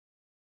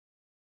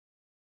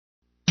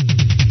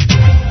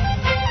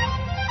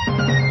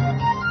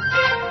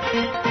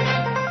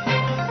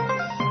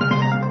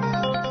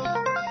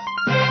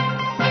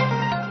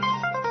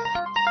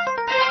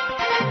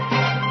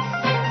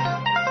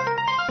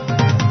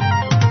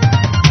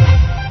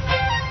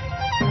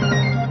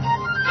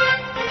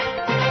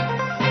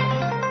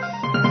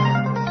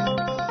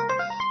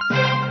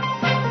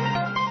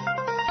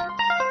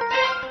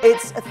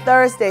It's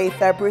Thursday,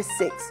 February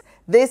 6th.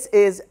 This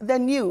is the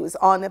news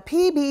on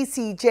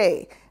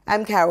PBCJ.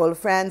 I'm Carol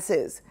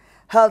Francis.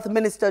 Health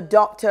Minister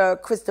Dr.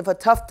 Christopher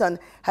Tufton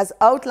has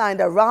outlined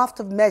a raft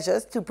of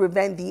measures to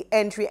prevent the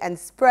entry and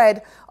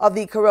spread of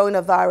the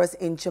coronavirus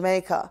in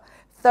Jamaica.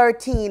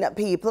 13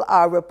 people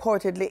are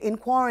reportedly in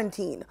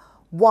quarantine,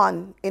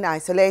 1 in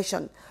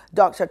isolation.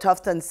 Dr.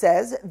 Tufton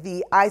says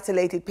the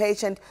isolated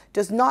patient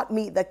does not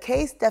meet the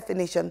case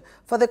definition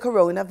for the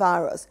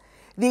coronavirus.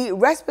 The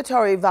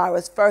respiratory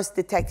virus, first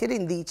detected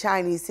in the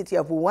Chinese city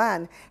of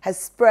Wuhan, has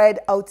spread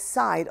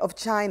outside of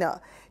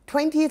China.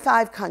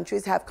 25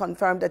 countries have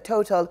confirmed a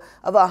total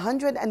of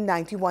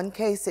 191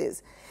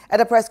 cases.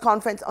 At a press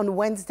conference on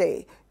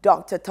Wednesday,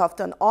 Dr.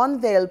 Tufton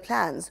unveiled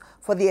plans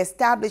for the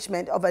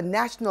establishment of a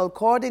national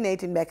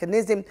coordinating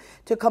mechanism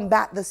to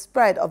combat the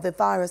spread of the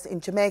virus in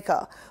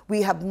Jamaica.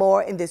 We have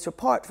more in this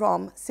report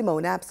from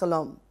Simone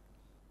Absalom.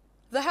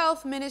 The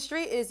Health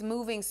Ministry is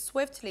moving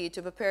swiftly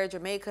to prepare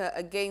Jamaica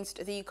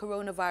against the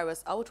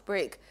coronavirus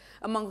outbreak.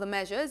 Among the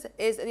measures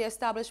is the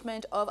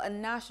establishment of a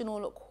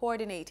national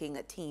coordinating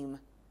team.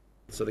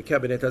 So the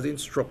Cabinet has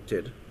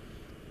instructed,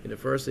 in the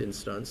first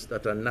instance,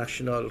 that a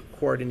national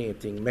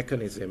coordinating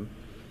mechanism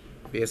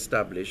be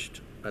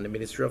established, and the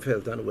Ministry of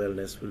Health and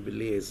Wellness will be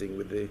liaising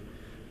with the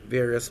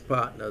various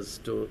partners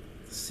to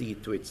see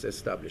to its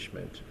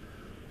establishment.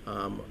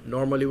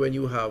 Normally when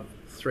you have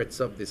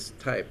threats of this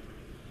type,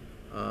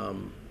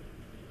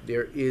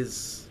 it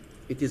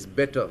is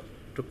better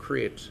to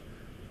create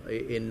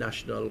a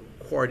national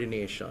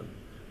coordination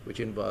which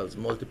involves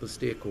multiple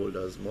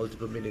stakeholders,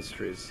 multiple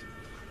ministries.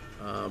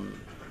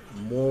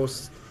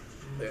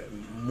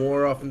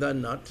 More often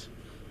than not,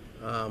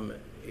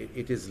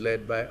 it is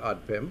led by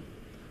ADPEM,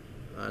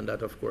 and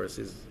that of course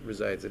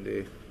resides in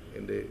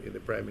the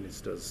Prime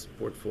Minister's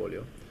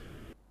portfolio.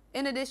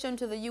 In addition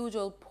to the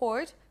usual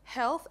port,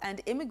 health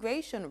and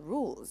immigration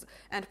rules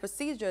and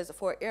procedures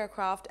for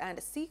aircraft and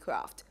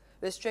seacraft,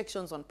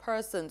 restrictions on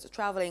persons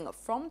traveling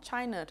from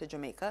China to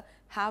Jamaica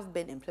have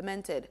been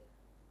implemented.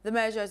 The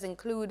measures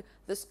include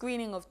the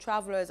screening of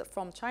travelers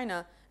from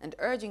China and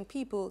urging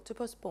people to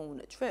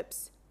postpone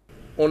trips.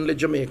 Only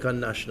Jamaican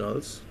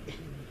nationals,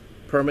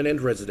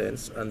 permanent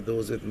residents, and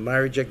those with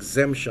marriage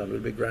exemption will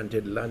be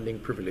granted landing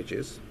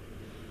privileges.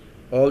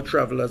 All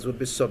travelers will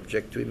be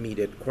subject to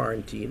immediate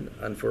quarantine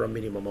and for a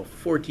minimum of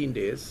 14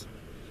 days.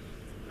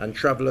 And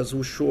travelers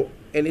who show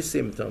any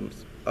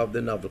symptoms of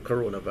the novel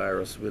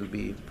coronavirus will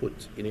be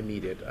put in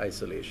immediate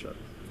isolation.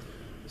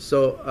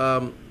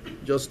 So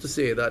just to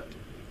say that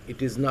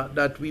it is not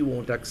that we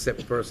won't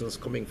accept persons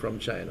coming from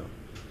China,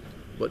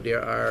 but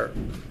there are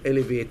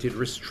elevated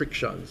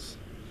restrictions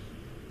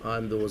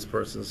on those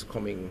persons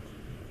coming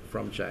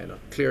from China.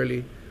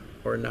 Clearly,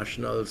 our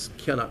nationals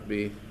cannot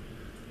be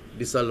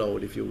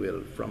disallowed, if you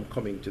will, from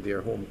coming to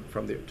their home,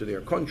 to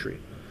their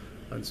country.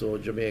 And so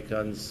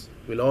Jamaicans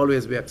will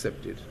always be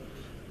accepted,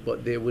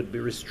 but they would be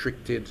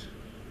restricted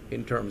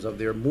in terms of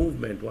their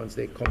movement once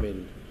they come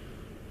in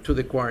to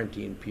the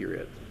quarantine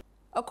period.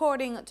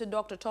 According to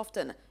Dr.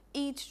 Tufton,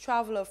 each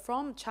traveler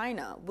from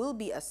China will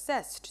be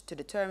assessed to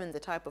determine the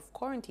type of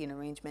quarantine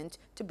arrangement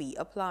to be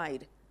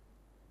applied.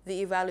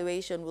 The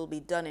evaluation will be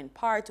done in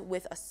part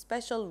with a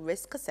special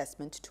risk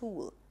assessment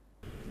tool.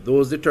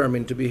 Those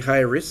determined to be high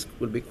risk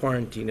will be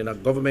quarantined in a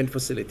government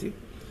facility.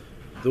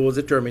 Those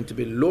determined to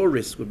be low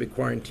risk will be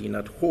quarantined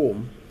at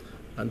home,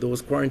 and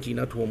those quarantined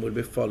at home will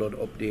be followed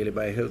up daily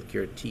by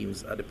healthcare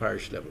teams at the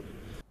parish level.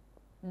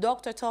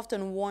 Dr.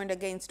 Tufton warned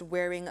against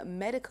wearing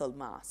medical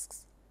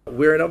masks.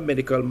 Wearing a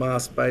medical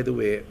mask, by the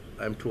way,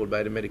 I'm told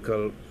by the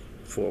medical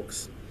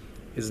folks,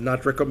 is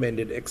not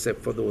recommended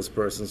except for those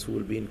persons who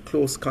will be in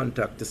close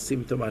contact to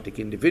symptomatic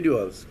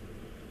individuals.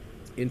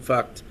 In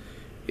fact,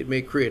 it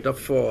may create a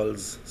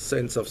false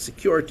sense of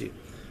security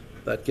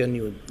that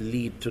can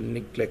lead to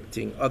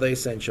neglecting other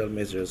essential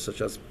measures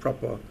such as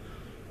proper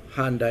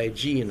hand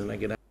hygiene. And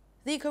again,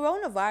 the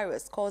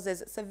coronavirus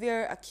causes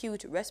severe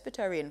acute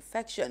respiratory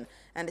infection,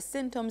 and the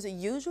symptoms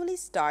usually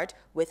start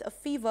with a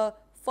fever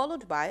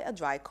followed by a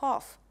dry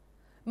cough.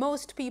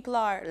 Most people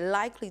are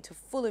likely to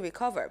fully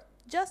recover,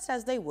 just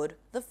as they would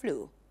the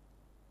flu.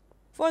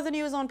 For the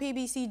news on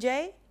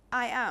PBCJ,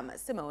 I am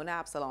Simone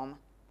Absalom.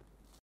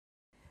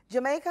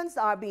 Jamaicans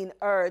are being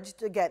urged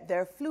to get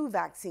their flu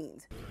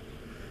vaccines.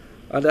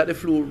 And that the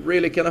flu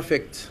really can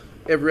affect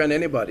every and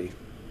anybody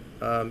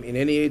in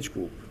any age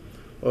group.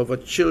 However,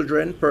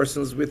 children,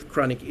 persons with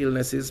chronic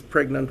illnesses,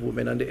 pregnant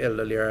women, and the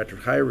elderly are at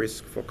high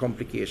risk for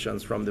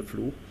complications from the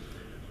flu.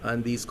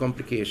 And these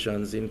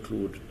complications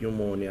include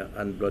pneumonia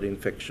and blood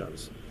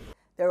infections.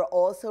 They are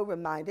also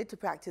reminded to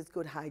practice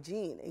good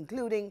hygiene,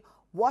 including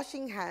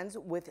washing hands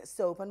with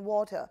soap and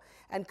water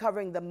and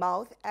covering the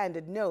mouth and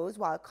the nose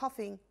while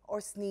coughing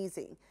or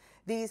sneezing.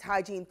 These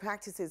hygiene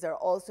practices are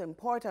also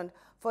important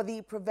for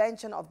the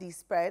prevention of the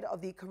spread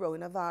of the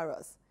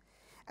coronavirus.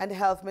 And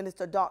Health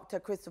Minister Dr.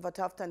 Christopher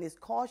Tufton is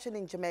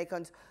cautioning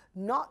Jamaicans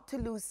not to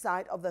lose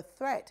sight of the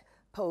threat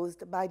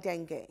posed by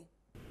dengue.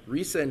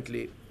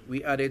 Recently,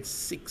 we added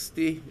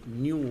 60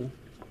 new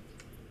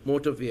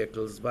motor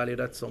vehicles valued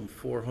at some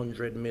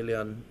 $400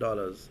 million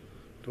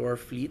to our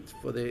fleet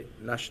for the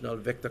National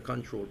Vector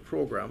Control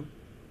Program,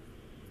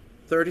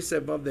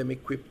 37 of them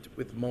equipped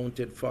with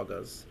mounted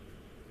foggers.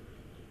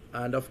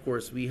 And of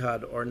course, we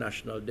had our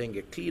national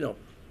dengue cleanup.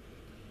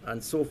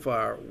 And so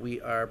far,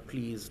 we are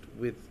pleased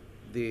with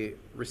the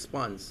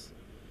response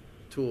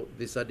to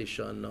this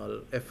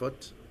additional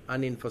effort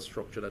and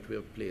infrastructure that we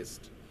have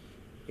placed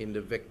in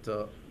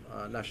the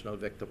National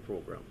Vector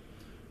Program.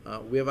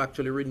 We have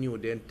actually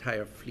renewed the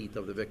entire fleet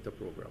of the Vector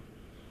Program.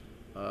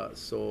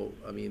 So,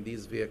 I mean,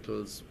 these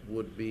vehicles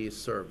would be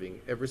serving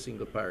every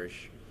single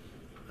parish,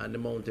 and the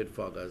mounted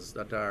foggers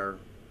that are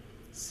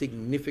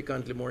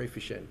significantly more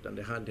efficient than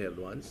the handheld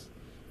ones.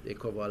 They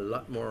cover a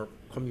lot more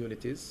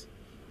communities,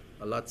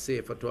 a lot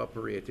safer to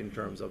operate in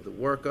terms of the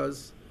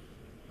workers.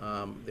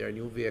 They are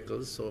new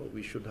vehicles, so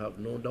we should have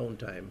no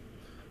downtime.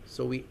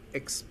 So we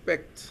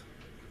expect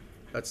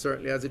that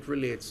certainly as it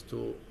relates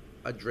to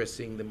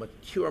addressing the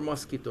mature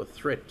mosquito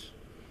threat,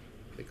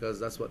 because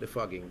that's what the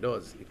fogging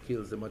does. It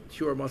kills the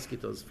mature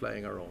mosquitoes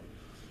flying around.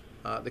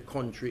 The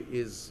country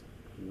is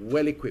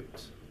well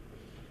equipped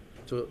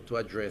to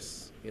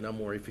address in a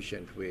more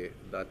efficient way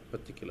that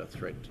particular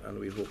threat, and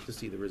we hope to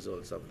see the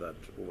results of that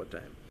over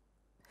time.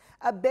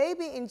 A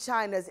baby in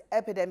China's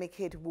epidemic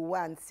hit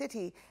Wuhan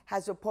city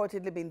has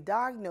reportedly been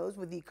diagnosed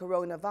with the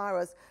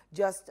coronavirus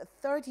just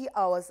 30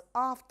 hours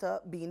after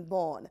being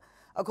born.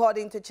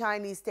 According to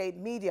Chinese state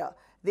media,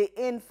 the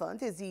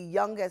infant is the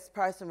youngest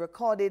person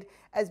recorded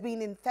as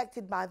being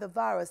infected by the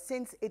virus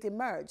since it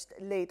emerged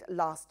late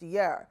last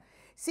year.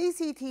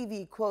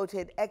 CCTV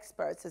quoted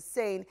experts as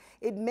saying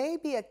it may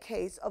be a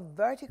case of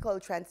vertical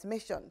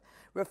transmission,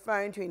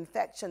 referring to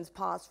infections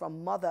passed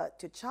from mother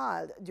to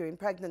child during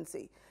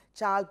pregnancy,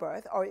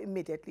 childbirth, or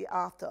immediately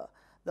after.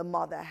 The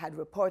mother had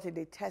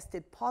reportedly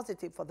tested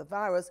positive for the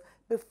virus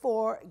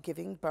before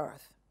giving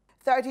birth.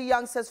 30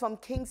 youngsters from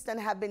Kingston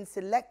have been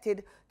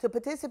selected to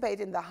participate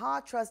in the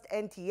Heart Trust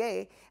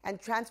NTA and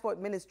Transport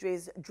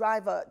Ministry's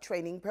driver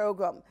training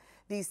program.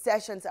 These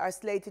sessions are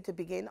slated to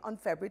begin on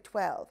February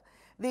 12.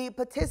 The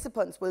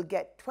participants will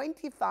get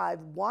 25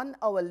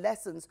 one-hour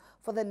lessons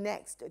for the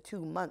next 2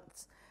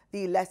 months.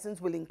 The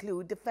lessons will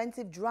include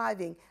defensive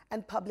driving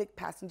and public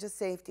passenger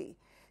safety.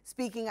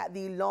 Speaking at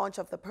the launch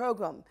of the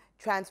program,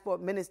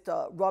 Transport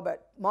Minister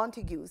Robert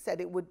Montague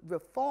said it would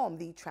reform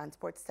the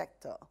transport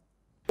sector.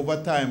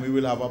 Over time, we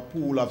will have a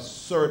pool of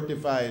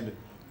certified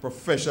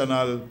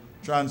professional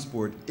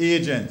transport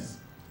agents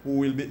who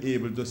will be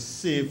able to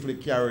safely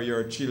carry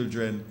your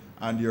children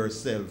and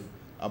yourself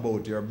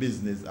about your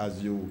business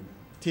as you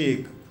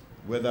take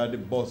whether the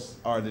bus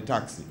or the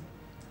taxi.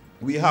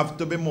 We have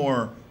to be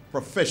more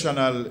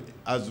professional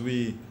as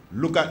we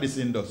look at this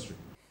industry.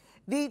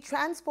 The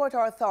Transport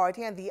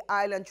Authority and the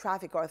Island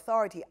Traffic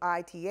Authority,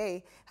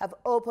 ITA, have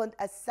opened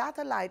a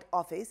satellite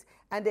office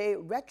and a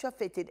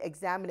retrofitted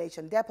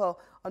examination depot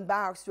on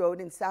Barracks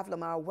Road in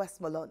Savlamar,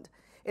 Westmoreland.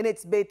 In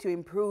its bid to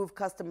improve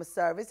customer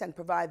service and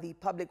provide the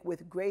public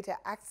with greater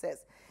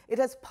access, it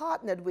has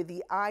partnered with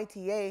the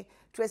ITA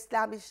to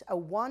establish a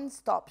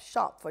one-stop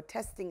shop for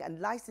testing and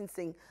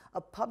licensing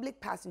of public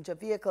passenger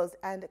vehicles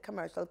and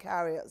commercial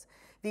carriers.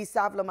 The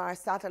Savlamar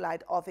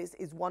Satellite Office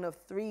is one of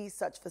 3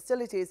 such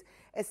facilities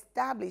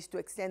established to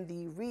extend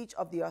the reach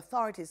of the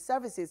authority's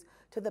services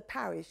to the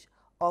parish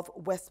of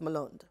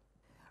Westmoreland.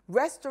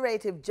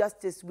 Restorative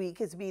Justice Week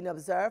is being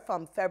observed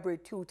from February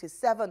 2 to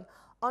 7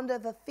 under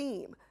the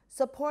theme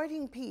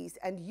Supporting Peace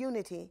and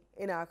Unity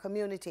in Our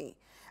Community.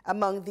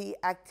 Among the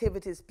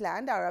activities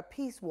planned are a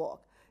peace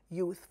walk,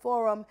 youth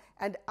forum,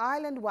 and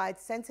island-wide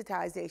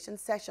sensitization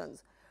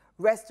sessions.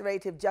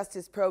 Restorative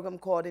Justice Program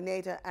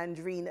Coordinator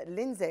Andreen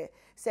Lindsay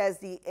says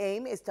the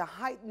aim is to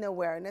heighten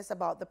awareness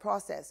about the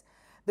process.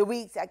 The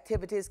week's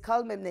activities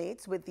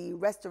culminates with the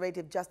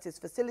Restorative Justice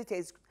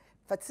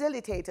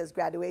Facilitators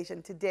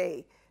graduation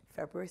today,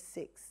 February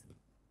 6th.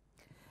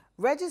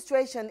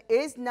 Registration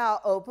is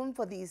now open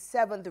for the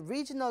 7th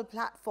Regional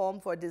Platform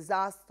for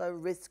Disaster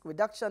Risk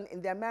Reduction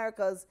in the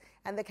Americas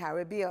and the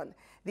Caribbean.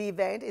 The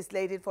event is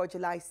slated for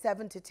July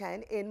 7 to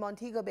 10 in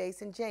Montego Bay,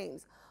 St.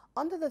 James,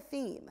 under the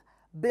theme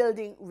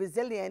Building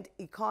Resilient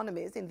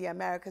Economies in the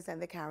Americas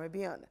and the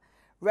Caribbean.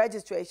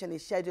 Registration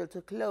is scheduled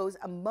to close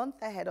a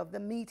month ahead of the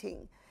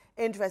meeting.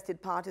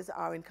 Interested parties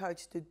are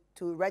encouraged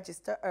to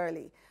register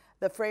early.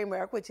 The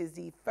framework, which is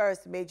the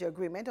first major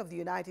agreement of the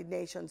United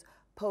Nations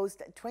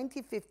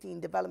post-2015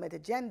 development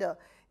agenda,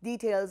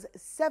 details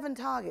 7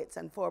 targets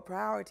and 4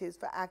 priorities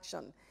for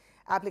action.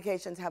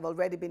 Applications have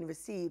already been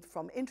received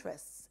from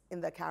interests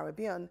in the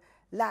Caribbean,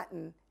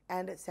 Latin,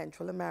 and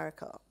Central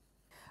America.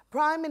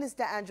 Prime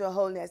Minister Andrew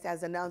Holness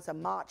has announced a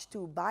March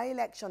 2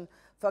 by-election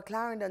for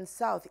Clarendon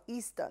South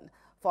Eastern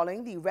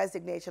following the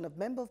resignation of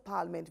Member of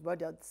Parliament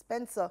Rudolph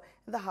Spencer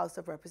in the House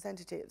of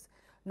Representatives.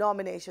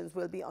 Nominations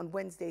will be on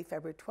Wednesday,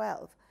 February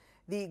 12.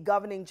 The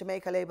governing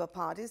Jamaica Labour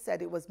Party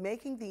said it was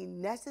making the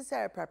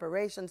necessary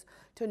preparations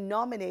to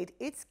nominate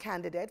its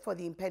candidate for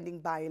the impending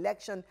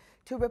by-election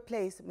to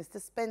replace Mr.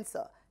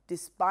 Spencer,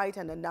 despite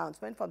an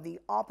announcement from the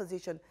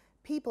opposition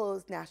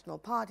People's National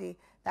Party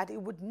that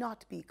it would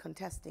not be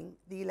contesting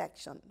the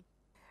election.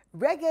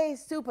 Reggae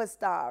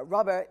superstar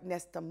Robert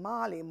Nesta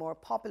Marley, more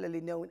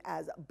popularly known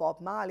as Bob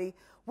Marley,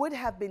 would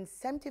have been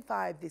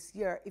 75 this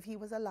year if he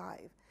was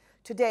alive.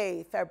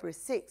 Today, February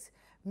 6,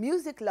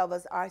 music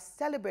lovers are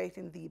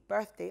celebrating the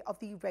birthday of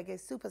the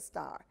reggae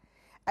superstar.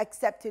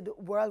 Accepted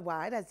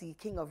worldwide as the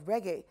king of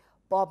reggae,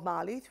 Bob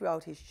Marley,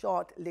 throughout his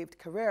short-lived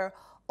career,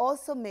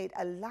 also made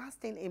a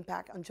lasting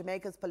impact on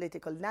Jamaica's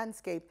political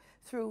landscape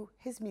through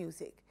his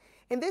music.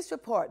 In this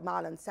report,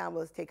 Marlon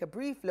Samuels take a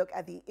brief look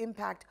at the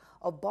impact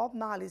of Bob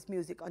Marley's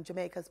music on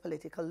Jamaica's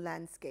political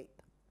landscape.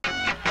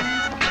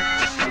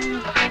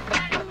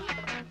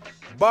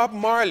 Bob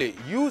Marley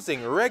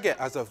using reggae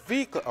as a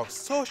vehicle of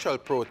social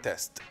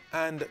protest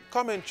and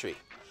commentary,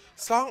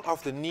 song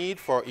of the need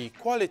for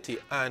equality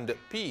and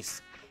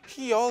peace.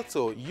 He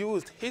also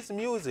used his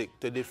music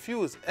to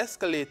diffuse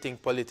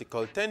escalating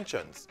political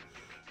tensions.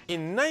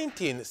 In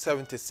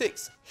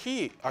 1976,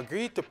 he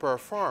agreed to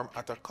perform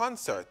at a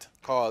concert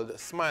called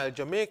Smile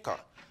Jamaica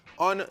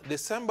on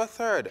December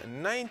 3rd,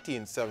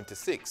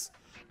 1976.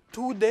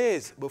 2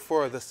 days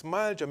before the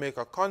Smile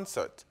Jamaica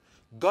concert,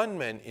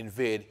 gunmen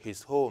invade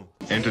his home.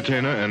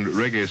 Entertainer and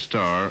reggae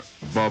star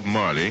Bob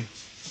Marley,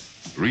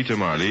 Rita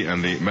Marley,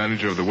 and the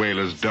manager of the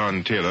Wailers,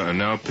 Don Taylor, are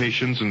now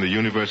patients in the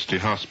University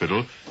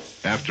Hospital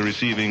after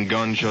receiving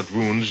gunshot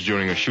wounds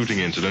during a shooting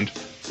incident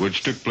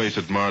which took place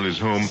at Marley's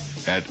home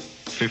at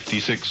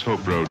 56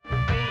 Hope Road.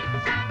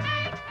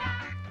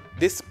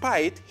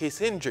 Despite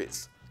his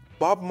injuries,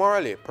 Bob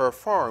Marley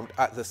performed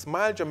at the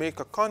Smile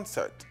Jamaica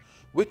concert,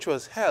 which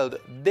was held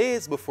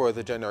days before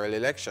the general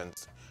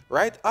elections,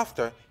 right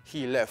after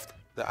he left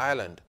the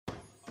island.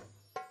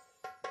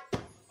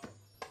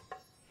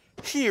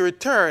 He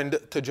returned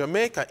to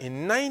Jamaica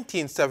in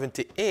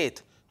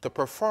 1978 to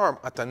perform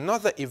at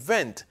another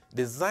event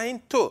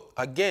designed to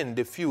again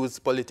diffuse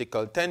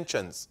political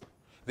tensions.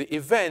 The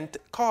event,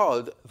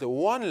 called the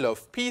One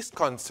Love Peace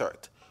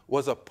Concert,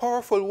 was a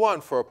powerful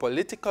one for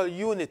political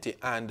unity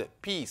and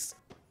peace.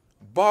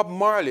 Bob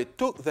Marley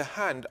took the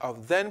hand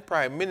of then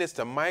Prime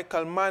Minister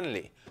Michael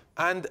Manley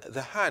and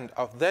the hand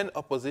of then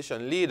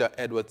opposition leader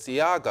Edward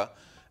Seaga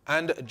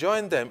and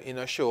joined them in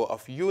a show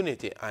of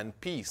unity and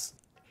peace.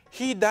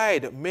 He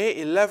died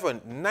May 11,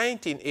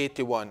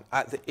 1981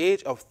 at the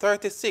age of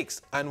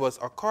 36 and was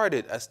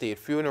accorded a state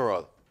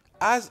funeral.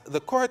 As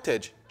the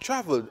cortege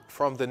traveled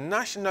from the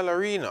National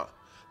Arena,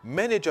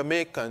 many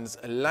Jamaicans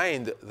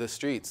lined the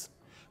streets.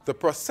 The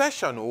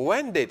procession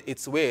wended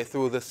its way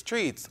through the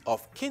streets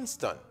of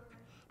Kingston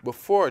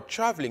before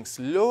traveling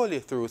slowly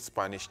through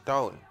Spanish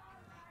Town.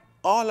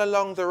 All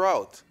along the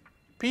route,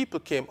 people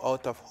came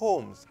out of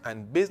homes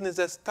and business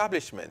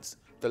establishments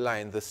to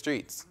line the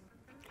streets.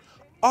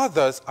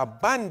 Others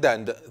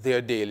abandoned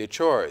their daily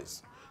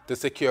chores to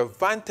secure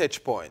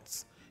vantage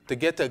points to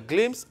get a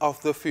glimpse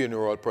of the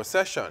funeral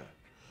procession,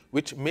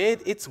 which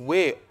made its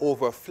way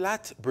over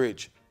Flat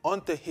Bridge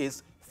onto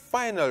his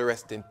final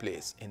resting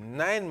place in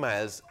 9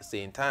 Miles,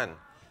 St. Anne,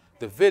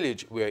 the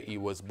village where he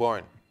was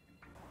born.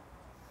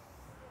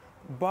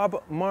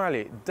 Bob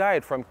Marley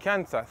died from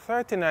cancer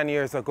 39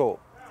 years ago,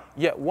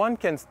 yet one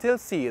can still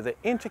see the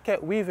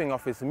intricate weaving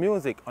of his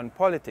music on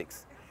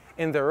politics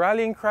in the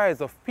rallying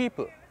cries of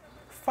people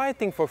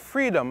fighting for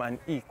freedom and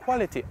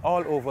equality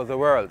all over the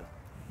world.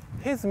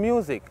 His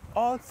music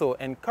also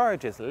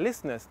encourages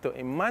listeners to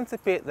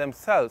emancipate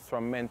themselves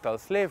from mental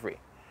slavery.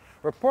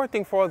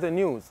 Reporting for the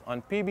news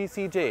on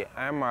PBCJ,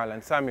 I'm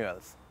Marlon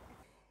Samuels.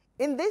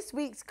 In this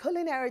week's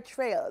Culinary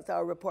Trails,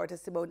 our reporter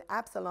Simone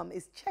Absalom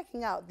is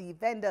checking out the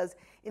vendors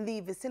in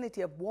the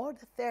vicinity of Ward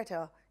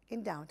Theatre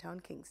in downtown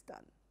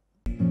Kingston.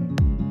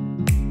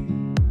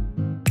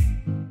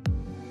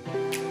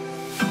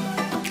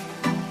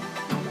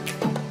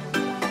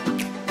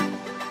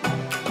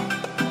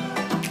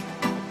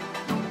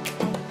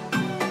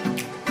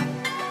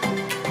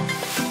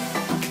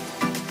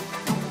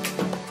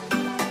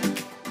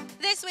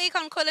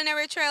 On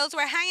Culinary Trails,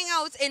 we're hanging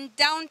out in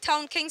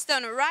downtown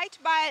Kingston, right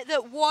by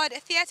the Ward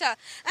Theatre,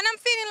 and I'm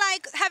feeling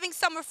like having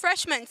some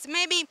refreshments,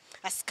 maybe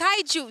a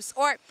sky juice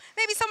or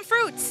maybe some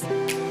fruits.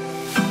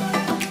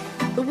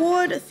 The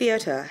Ward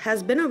Theatre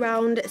has been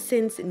around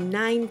since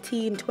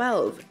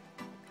 1912,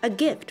 a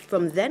gift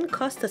from then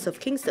Custos of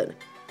Kingston,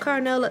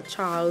 Colonel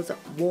Charles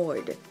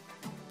Ward.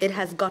 It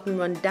has gotten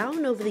run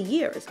down over the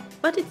years,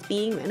 but it's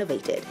being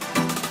renovated.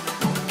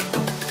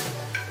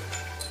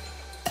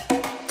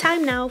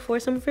 Time now for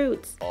some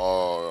fruits.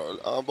 Oh,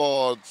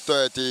 about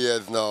 30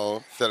 years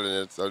now selling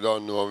it. So I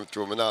don't know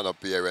through my nana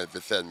parents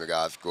to send me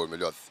to school. Me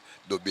just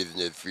do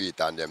business free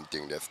and them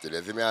things there still.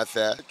 You see me I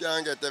say, you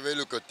can get every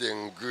little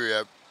thing,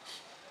 grape,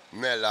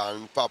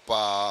 melon,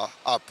 papa,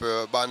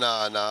 apple,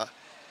 banana,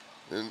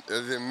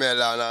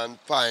 melon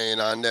and pine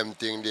and them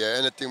things there.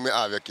 Anything me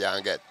have you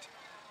can get.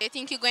 You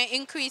think you're going to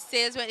increase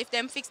sales if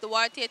them fix the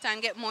Ward Theatre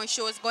and get more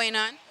shows going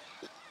on?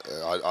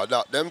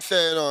 Them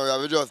say, you know,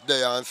 we just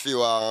there and see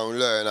what I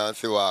learn and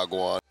see what I go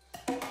on.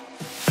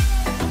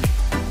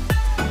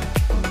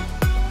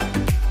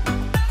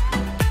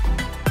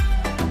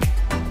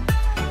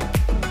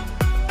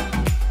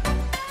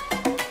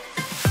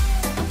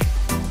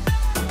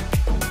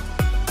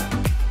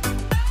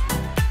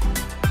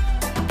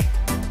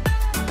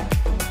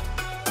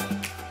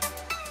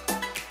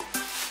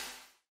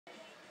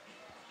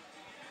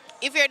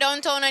 if you're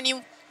downtown and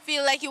you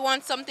feel like you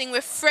want something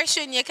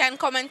refreshing, you can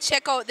come and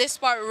check out this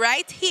spot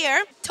right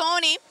here.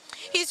 Tony,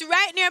 he's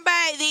right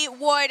nearby the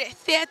Ward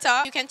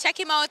Theatre. You can check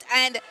him out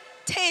and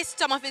taste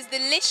some of his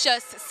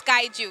delicious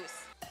sky juice.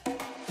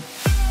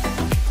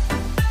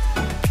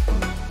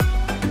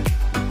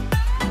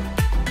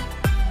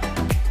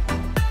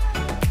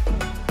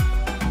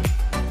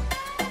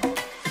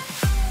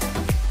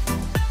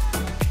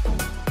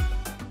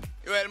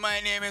 Well, my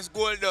name is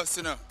Girlz,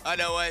 you know,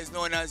 otherwise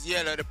known as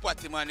Yellow, the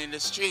party man in the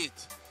street.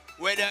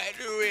 Whether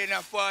the rain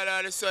or fall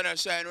or the sun or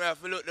shine, we have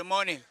to look the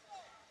money.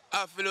 I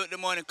have to look the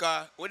money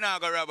because we're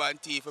not going to rob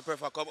and thief. We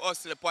prefer come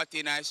hustle the party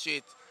in the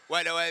street.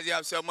 Otherwise, you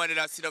have some money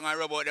that sit down and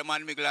rob out the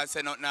man middle and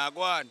say nothing now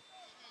go on.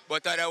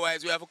 But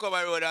otherwise, we have to come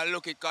on the road and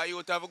look it because you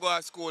have to go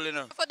to school, you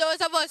know. For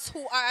those of us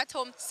who are at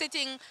home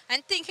sitting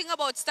and thinking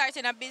about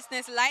starting a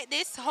business like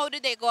this, how do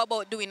they go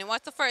about doing it?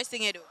 What's the first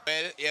thing you do?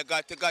 Well, you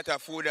got to get a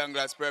food and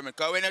glass permit.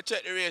 Because when you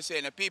check the ratio,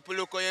 you know, people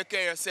look how you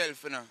care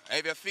yourself, you know.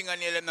 If your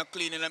fingernail is not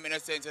clean, you know, in a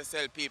sense you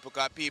sell people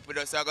because people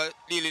just have to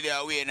deal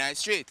their way in the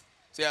street.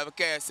 So you have to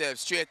care yourself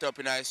straight up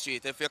in the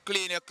street. If you're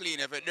clean, you're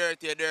clean. If you're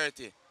dirty, you're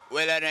dirty.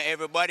 Well, I know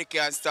everybody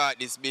can start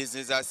this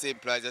business as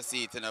simple as you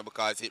see it, you know,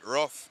 because it's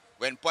rough.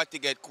 When party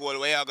get cold,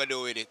 what you going to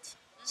do with it?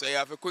 So you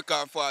have to quick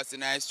and fast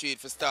in the street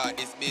to start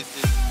this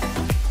business.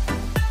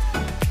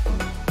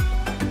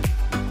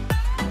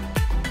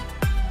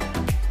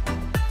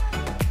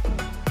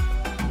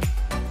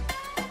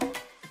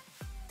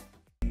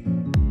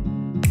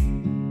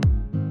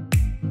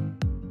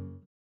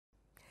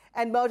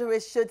 And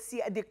motorists should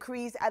see a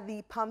decrease at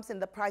the pumps in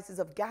the prices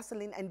of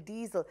gasoline and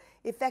diesel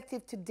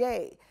effective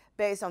today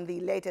based on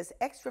the latest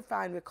extra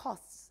refinery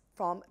costs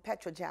from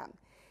Petrojam.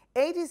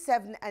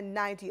 87 and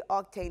 90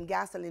 octane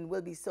gasoline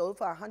will be sold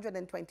for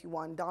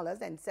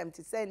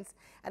 $121.70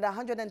 and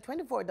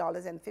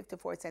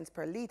 $124.54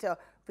 per liter,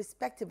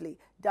 respectively,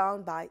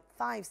 down by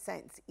 5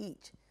 cents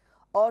each.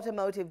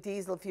 Automotive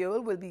diesel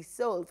fuel will be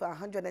sold for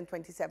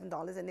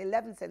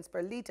 $127.11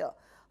 per liter,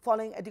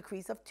 following a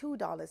decrease of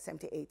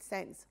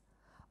 $2.78.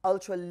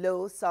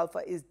 Ultra-low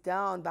sulfur is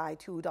down by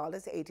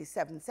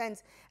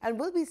 $2.87 and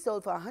will be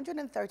sold for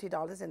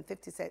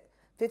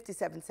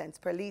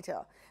 $130.57 per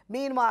liter.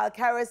 Meanwhile,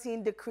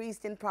 kerosene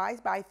decreased in price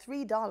by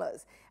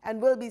 $3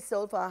 and will be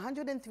sold for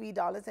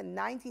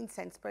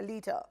 $103.19 per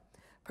liter.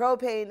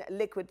 Propane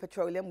liquid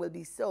petroleum will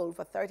be sold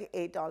for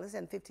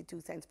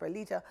 $38.52 per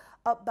liter,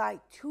 up by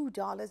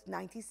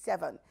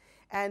 $2.97.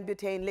 And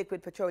butane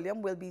liquid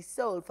petroleum will be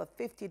sold for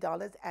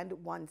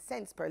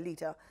 $50.01 per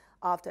liter,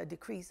 after a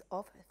decrease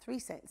of 3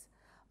 cents.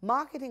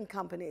 Marketing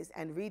companies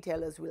and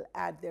retailers will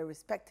add their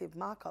respective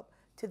markup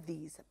to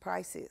these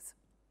prices.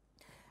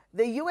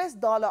 The US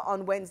dollar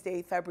on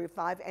Wednesday, February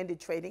 5, ended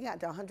trading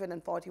at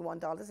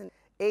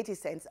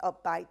 $141.80,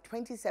 up by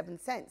 27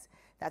 cents.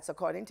 That's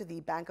according to the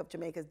Bank of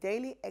Jamaica's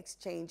daily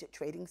exchange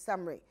trading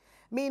summary.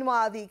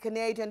 Meanwhile, the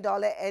Canadian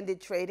dollar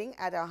ended trading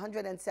at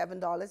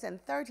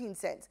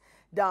 $107.13,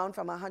 down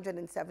from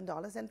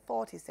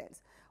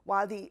 $107.40,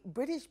 while the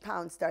British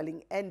pound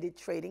sterling ended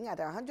trading at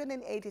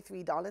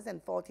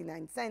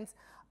 $183.49,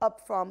 up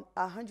from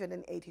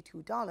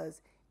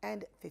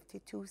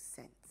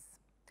 $182.52.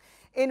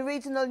 In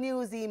regional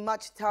news, the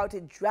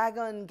much-touted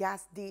Dragon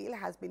gas deal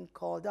has been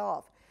called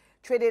off.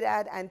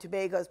 Trinidad and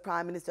Tobago's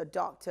Prime Minister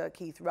Dr.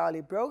 Keith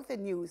Rowley broke the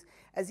news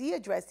as he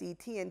addressed the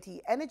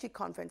TNT Energy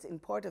Conference in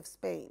Port of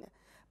Spain.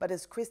 But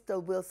as Crystal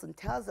Wilson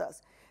tells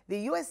us, the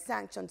U.S.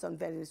 sanctions on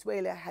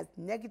Venezuela has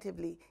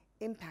negatively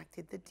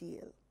impacted the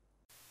deal.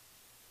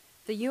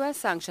 The U.S.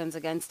 sanctions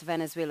against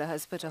Venezuela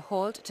has put a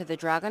halt to the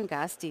Dragon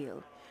gas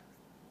deal.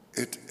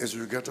 It is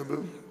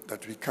regrettable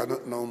that we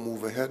cannot now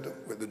move ahead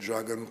with the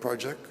Dragon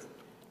project,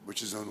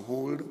 which is on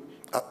hold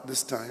at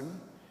this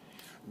time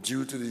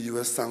due to the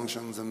U.S.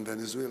 sanctions on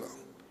Venezuela.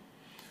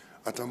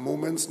 At a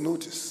moment's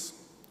notice,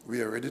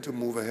 we are ready to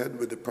move ahead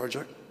with the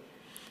project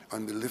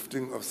and the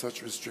lifting of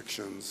such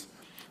restrictions,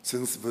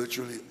 since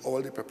virtually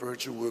all the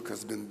preparatory work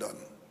has been done.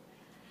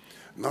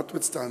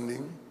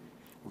 Notwithstanding,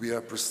 we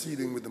are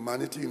proceeding with the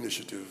Manatee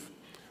Initiative,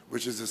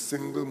 which is the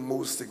single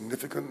most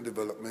significant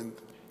development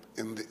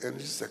in the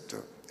energy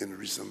sector in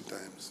recent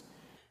times.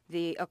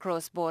 The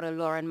across-border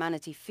Lauren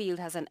Manatee field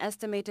has an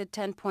estimated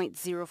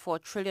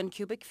 10.04 trillion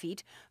cubic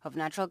feet of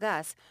natural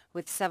gas,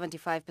 with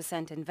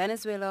 75% in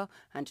Venezuela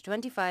and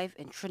 25%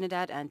 in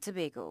Trinidad and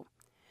Tobago.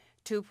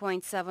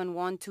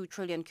 2.712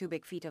 trillion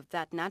cubic feet of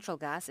that natural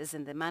gas is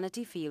in the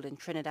Manatee field in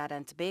Trinidad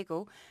and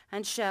Tobago,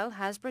 and Shell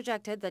has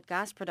projected that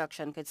gas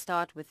production could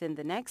start within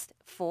the next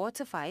 4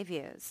 to 5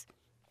 years.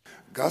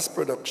 Gas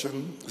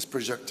production is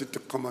projected to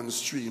come on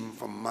stream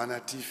from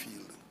Manatee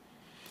field,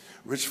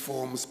 which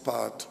forms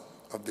part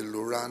of the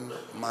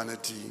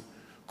Loran-Manatee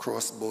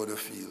cross-border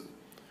field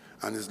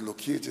and is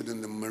located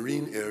in the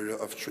marine area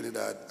of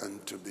Trinidad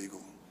and Tobago.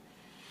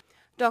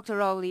 Dr.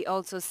 Rowley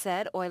also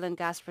said oil and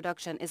gas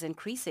production is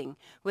increasing,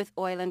 with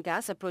oil and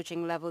gas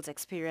approaching levels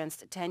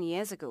experienced 10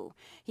 years ago.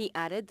 He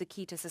added the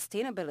key to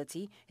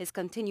sustainability is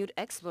continued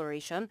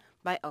exploration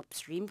by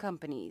upstream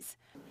companies.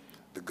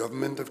 The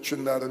government of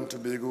Trinidad and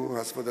Tobago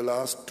has for the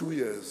last 2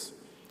 years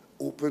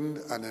opened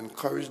and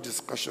encouraged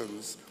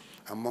discussions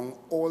among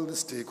all the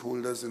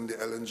stakeholders in the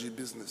LNG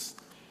business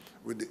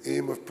with the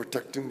aim of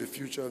protecting the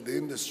future of the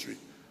industry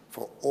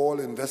for all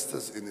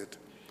investors in it,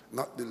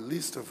 not the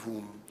least of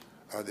whom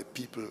are the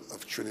people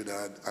of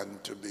Trinidad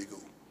and Tobago.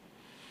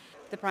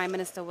 The Prime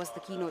Minister was the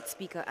keynote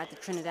speaker at the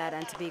Trinidad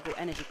and Tobago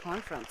Energy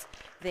Conference.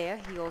 There,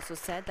 he also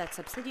said that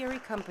subsidiary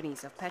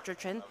companies of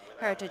Petrotrin,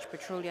 Heritage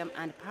Petroleum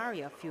and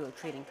Paria Fuel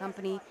Trading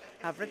Company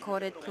have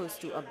recorded close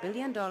to $1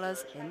 billion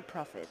in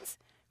profits.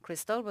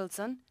 Crystal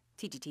Wilson,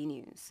 TTT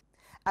News.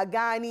 A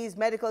Guyanese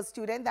medical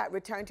student that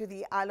returned to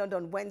the island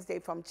on Wednesday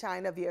from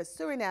China via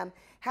Suriname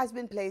has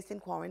been placed in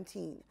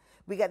quarantine.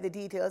 We get the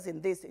details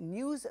in this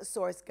News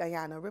Source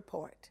Guyana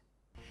report.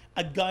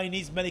 A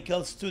Guyanese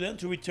medical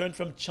student who returned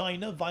from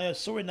China via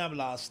Suriname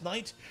last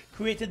night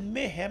created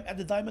mayhem at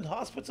the Diamond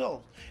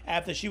Hospital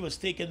after she was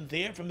taken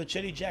there from the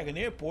Cheddi-Jagan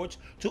airport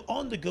to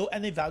undergo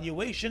an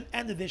evaluation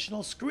and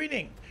additional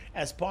screening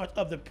as part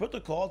of the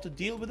protocol to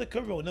deal with the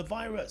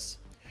coronavirus.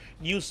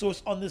 News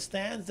source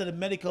understands that a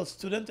medical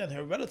student and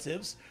her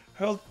relatives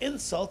hurled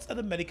insults at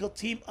the medical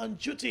team on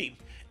duty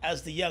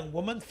as the young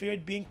woman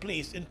feared being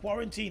placed in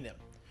quarantine.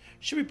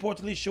 She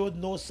reportedly showed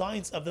no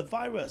signs of the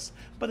virus,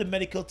 but the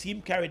medical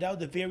team carried out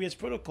the various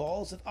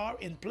protocols that are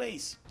in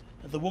place.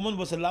 The woman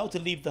was allowed to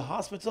leave the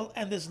hospital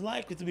and is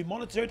likely to be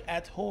monitored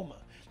at home.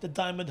 The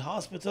Diamond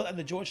Hospital and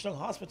the Georgetown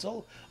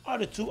Hospital are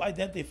the two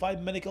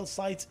identified medical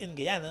sites in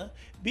Guyana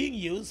being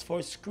used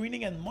for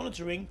screening and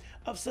monitoring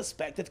of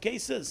suspected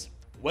cases.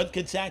 When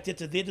contacted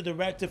today, the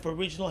Director for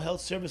Regional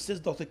Health Services,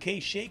 Dr.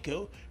 K.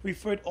 Shako,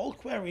 referred all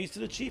queries to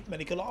the Chief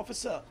Medical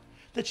Officer.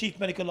 The Chief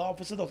Medical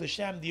Officer, Dr.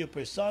 Shamdeo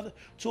Persad,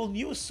 told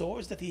News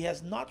Source that he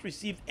has not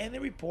received any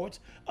report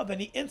of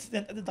any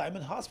incident at the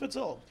Diamond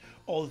Hospital,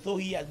 although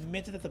he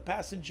admitted that the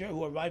passenger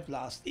who arrived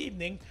last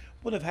evening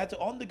would have had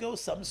to undergo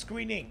some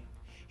screening.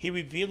 He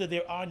revealed that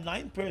there are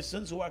 9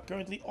 persons who are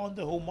currently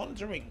under home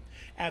monitoring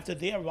after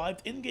they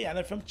arrived in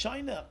Guyana from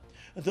China.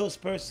 Those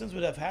persons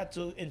would have had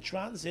to in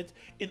transit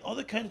in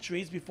other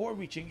countries before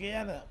reaching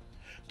Guyana.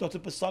 Dr.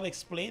 Persad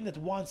explained that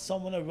once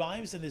someone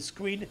arrives and is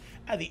screened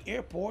at the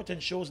airport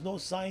and shows no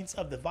signs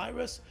of the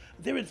virus,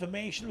 their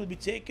information will be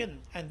taken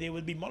and they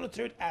will be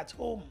monitored at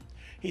home.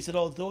 He said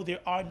although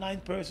there are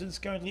 9 persons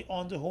currently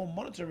under home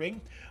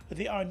monitoring,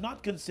 they are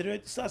not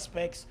considered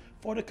suspects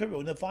for the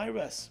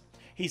coronavirus.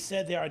 He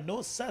said there are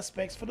no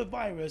suspects for the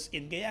virus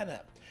in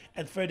Guyana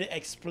and further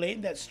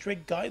explained that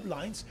strict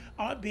guidelines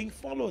are being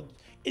followed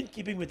in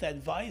keeping with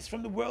advice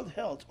from the World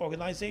Health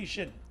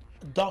Organization.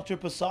 Dr.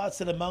 Persad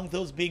said among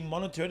those being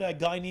monitored are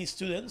Guyanese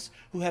students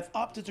who have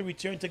opted to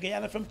return to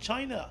Guyana from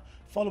China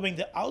following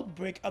the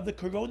outbreak of the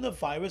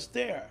coronavirus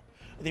there.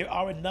 There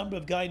are a number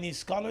of Guyanese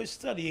scholars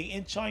studying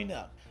in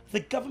China. The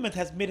government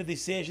has made a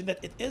decision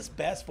that it is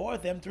best for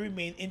them to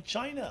remain in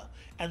China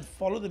and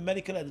follow the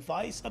medical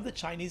advice of the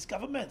Chinese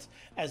government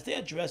as they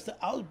address the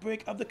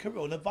outbreak of the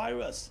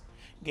coronavirus.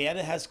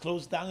 Guyana has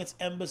closed down its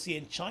embassy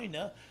in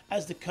China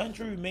as the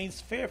country remains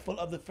fearful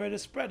of the further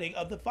spreading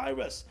of the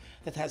virus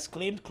that has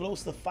claimed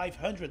close to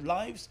 500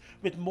 lives,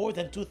 with more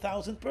than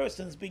 2,000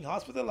 persons being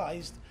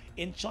hospitalized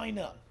in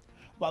China.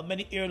 While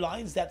many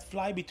airlines that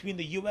fly between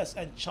the US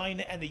and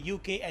China and the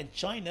UK and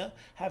China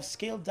have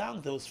scaled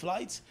down those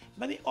flights,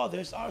 many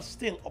others are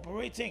still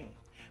operating.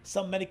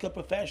 Some medical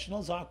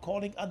professionals are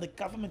calling on the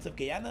government of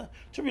Guyana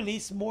to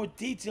release more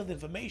detailed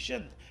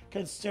information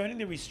concerning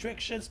the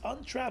restrictions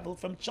on travel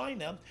from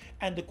China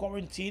and the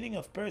quarantining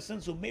of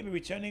persons who may be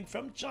returning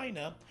from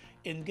China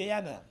in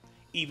Guyana,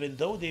 even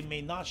though they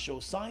may not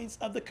show signs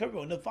of the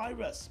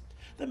coronavirus.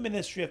 The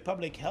Ministry of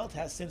Public Health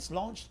has since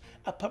launched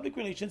a public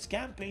relations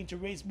campaign to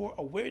raise more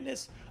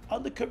awareness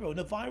on the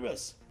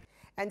coronavirus.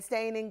 And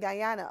staying in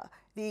Guyana,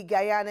 the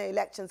Guyana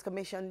Elections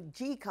Commission,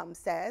 Gecom,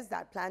 says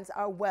that plans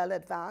are well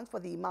advanced for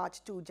the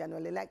March 2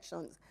 general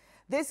elections.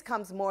 This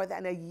comes more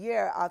than a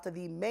year after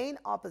the main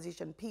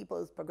opposition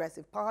People's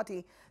Progressive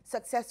Party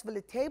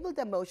successfully tabled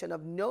a motion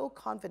of no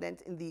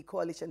confidence in the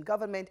coalition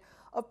government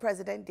of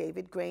President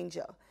David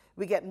Granger.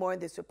 We get more in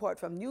this report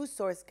from News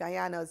Source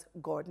Guyana's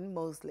Gordon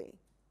Mosley.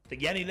 The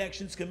Guyana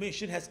Elections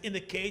Commission has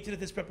indicated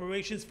that its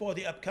preparations for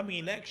the upcoming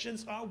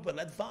elections are well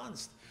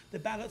advanced. The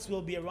ballots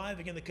will be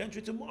arriving in the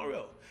country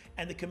tomorrow,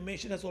 and the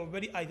Commission has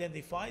already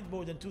identified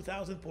more than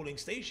 2,000 polling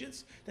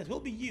stations that will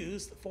be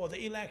used for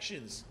the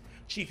elections.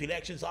 Chief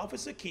Elections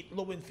Officer Keith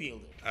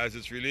Lowenfield. As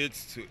it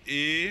relates to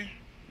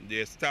the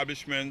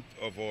establishment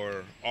of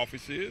our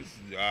offices,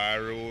 the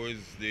ROs,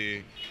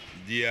 the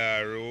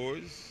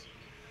DROs,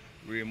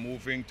 we're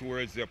moving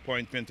towards the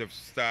appointment of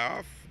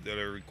staff that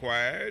are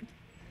required.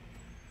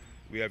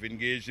 We have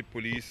engaged the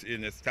police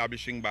in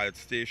establishing ballot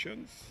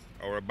stations.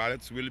 Our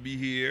ballots will be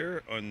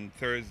here on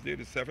Thursday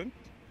the 7th,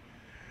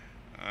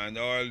 and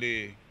all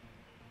the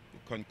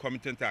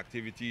concomitant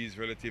activities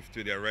relative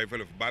to the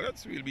arrival of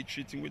ballots, we'll be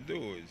treating with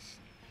those.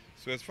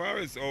 So as far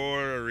as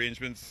our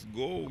arrangements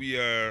go, we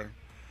are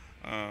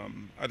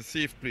at a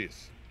safe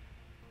place.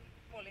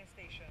 Polling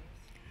stations,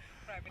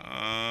 private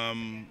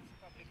public.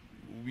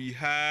 We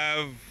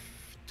have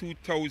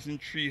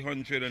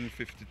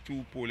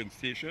 2,352 polling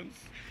stations.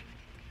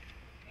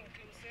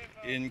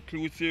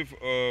 inclusive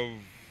of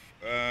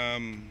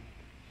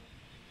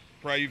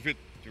private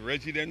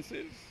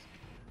residences.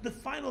 The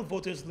final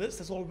voters list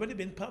has already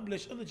been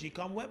published on the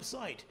Gecom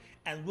website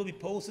and will be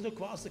posted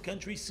across the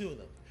country soon.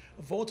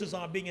 Voters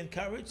are being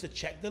encouraged to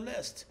check the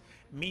list.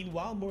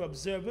 Meanwhile, more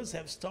observers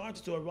have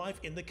started to arrive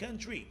in the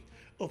country.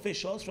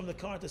 Officials from the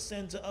Carter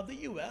Center of the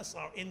U.S.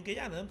 are in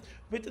Guyana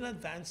with an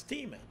advance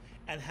team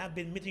and have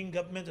been meeting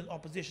government and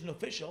opposition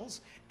officials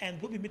and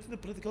will be meeting the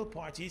political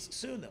parties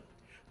soon.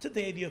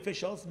 Today, the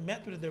officials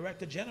met with the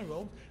Director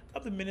General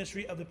of the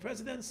Ministry of the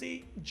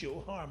Presidency,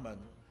 Joe Harmon.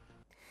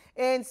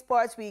 In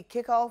sports, we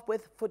kick off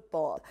with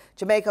football.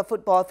 Jamaica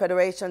Football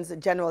Federation's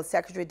General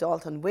Secretary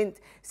Dalton Wint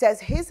says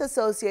his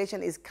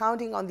association is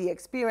counting on the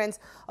experience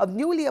of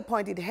newly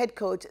appointed head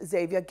coach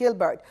Xavier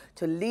Gilbert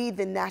to lead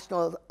the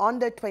national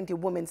under-20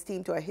 women's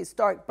team to a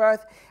historic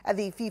berth at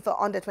the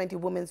FIFA Under-20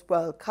 Women's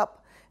World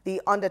Cup. The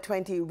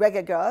Under-20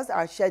 Reggae Girls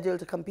are scheduled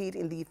to compete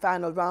in the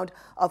final round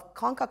of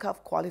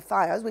CONCACAF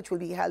qualifiers, which will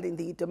be held in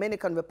the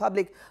Dominican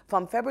Republic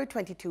from February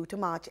 22 to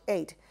March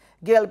 8.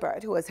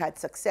 Gilbert, who has had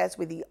success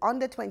with the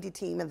Under-20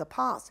 team in the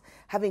past,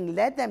 having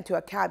led them to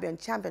a Caribbean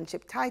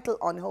Championship title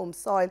on home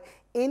soil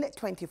in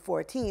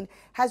 2014,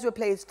 has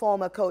replaced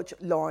former coach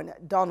Lorne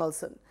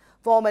Donaldson.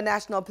 Former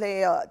national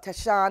player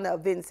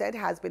Tashawn Vincent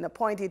has been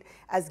appointed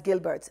as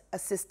Gilbert's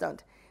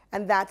assistant.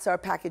 And that's our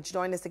package.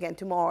 Join us again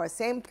tomorrow,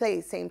 same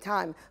place, same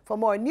time, for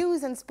more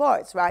news and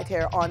sports right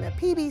here on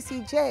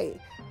PBCJ,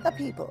 the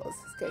People's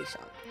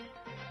Station.